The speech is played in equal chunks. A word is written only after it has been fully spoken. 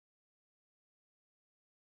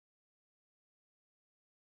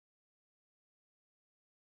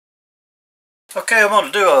Okay, I'm going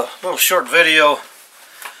to do a little short video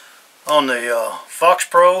on the Fox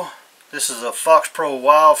Pro. This is a Fox Pro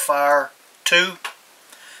Wildfire 2,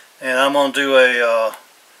 and I'm going to do a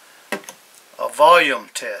volume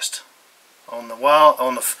test on the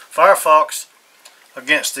Firefox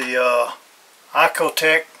against the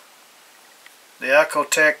Icotec. The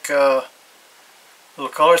Icotec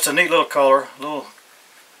little color. It's a neat little color, a little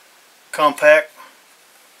compact.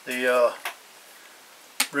 The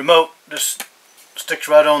remote just sticks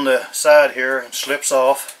right on the side here and slips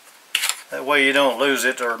off. That way you don't lose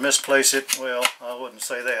it or misplace it. Well, I wouldn't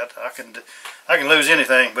say that. I can lose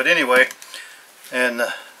anything, but anyway. And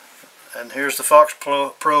here's the Fox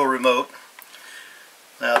Pro remote.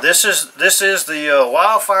 Now this is the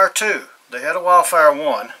Wildfire 2. They had a Wildfire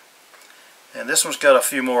 1, and this one's got a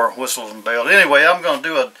few more whistles and bells. Anyway, I'm going to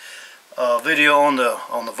do a video on the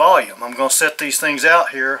volume. I'm going to set these things out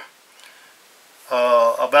here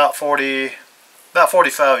about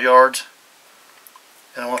 45 yards,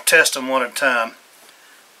 and I'm going to test them one at a time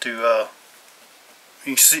to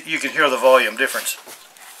you can hear the volume difference.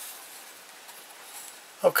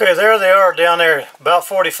 Okay, there they are down there about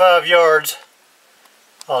 45 yards.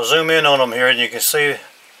 I'll zoom in on them here and you can see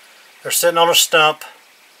they're sitting on a stump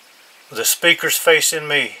with the speakers facing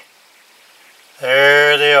me.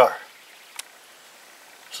 There they are.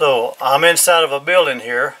 So I'm inside of a building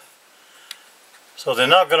here, so they're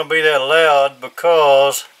not going to be that loud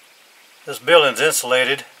because this building's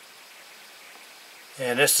insulated,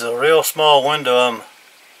 and this is a real small window I'm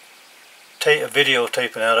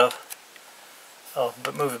videotaping out of. I'll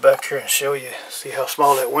move it back here and show you, see how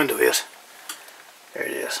small that window is. There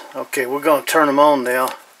it is. Okay, we're going to turn them on now.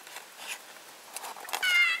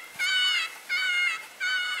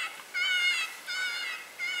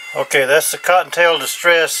 Okay, that's the Cottontail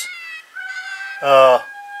Distress.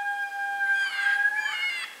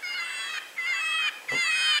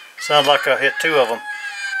 Sounds like I hit two of them.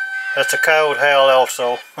 That's a coyote howl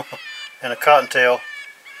also, and a cottontail.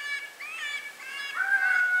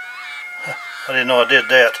 I didn't know I did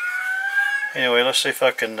that. Anyway, let's see if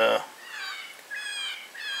I can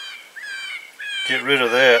get rid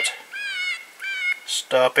of that.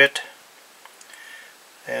 Stop it,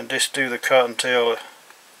 and just do the Cottontail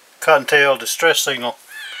distress signal.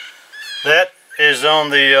 That is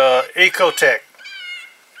on the Icotec,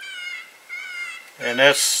 and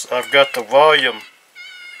I've got the volume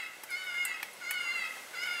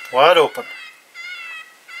wide open.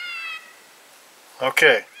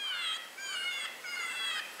 Okay,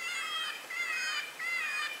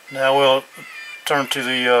 now we'll turn to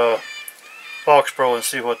the Fox Pro and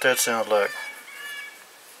see what that sounds like.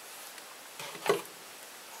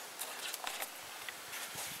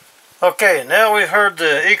 Okay, now we've heard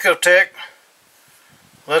the Icotec.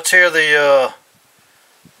 Let's hear the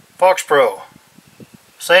Fox Pro.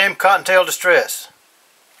 Same Cottontail Distress.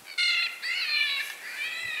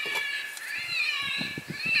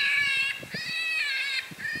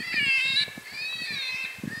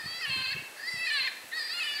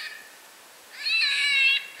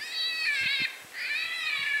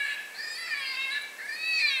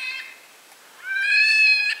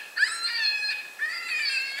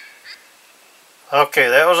 Okay,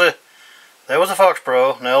 that was a Fox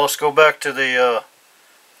Pro. Now let's go back to the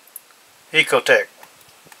Icotec.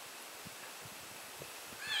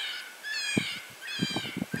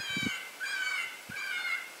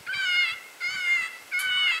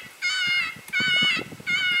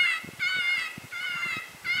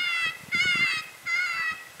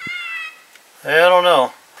 I don't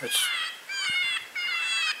know.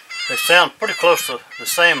 They sound pretty close to the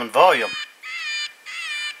same in volume.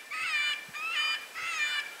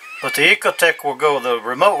 But the Icotec the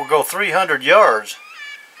remote will go 300 yards,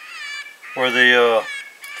 where the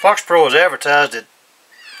Fox Pro is advertised at,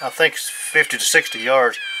 I think, 50 to 60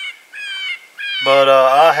 yards. But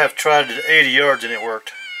I have tried it at 80 yards and it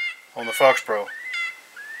worked on the Fox Pro.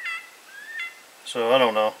 So I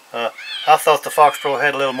don't know. I thought the Fox Pro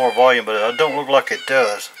had a little more volume, but it don't look like it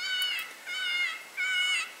does.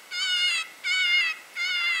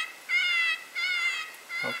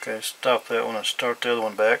 Okay, stop that one and start the other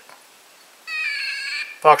one back.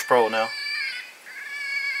 Fox Pro now.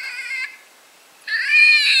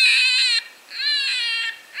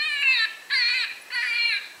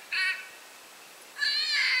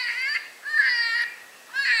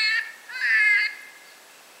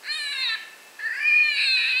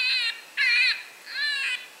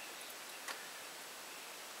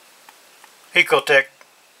 Icotec.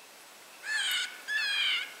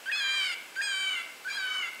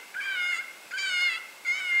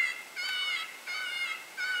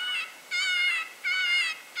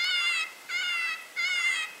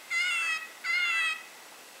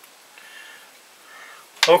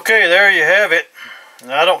 Okay, there you have it.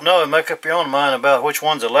 I don't know, make up your own mind about which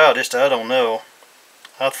one's the loudest. I don't know.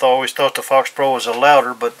 Always thought the Fox Pro was a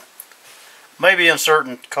louder, but maybe in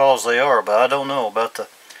certain calls they are, but I don't know about the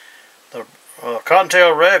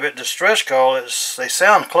Cottontail Rabbit distress call. They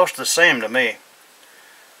sound close to the same to me,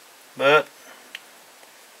 but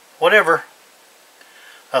whatever.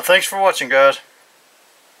 Thanks for watching, guys.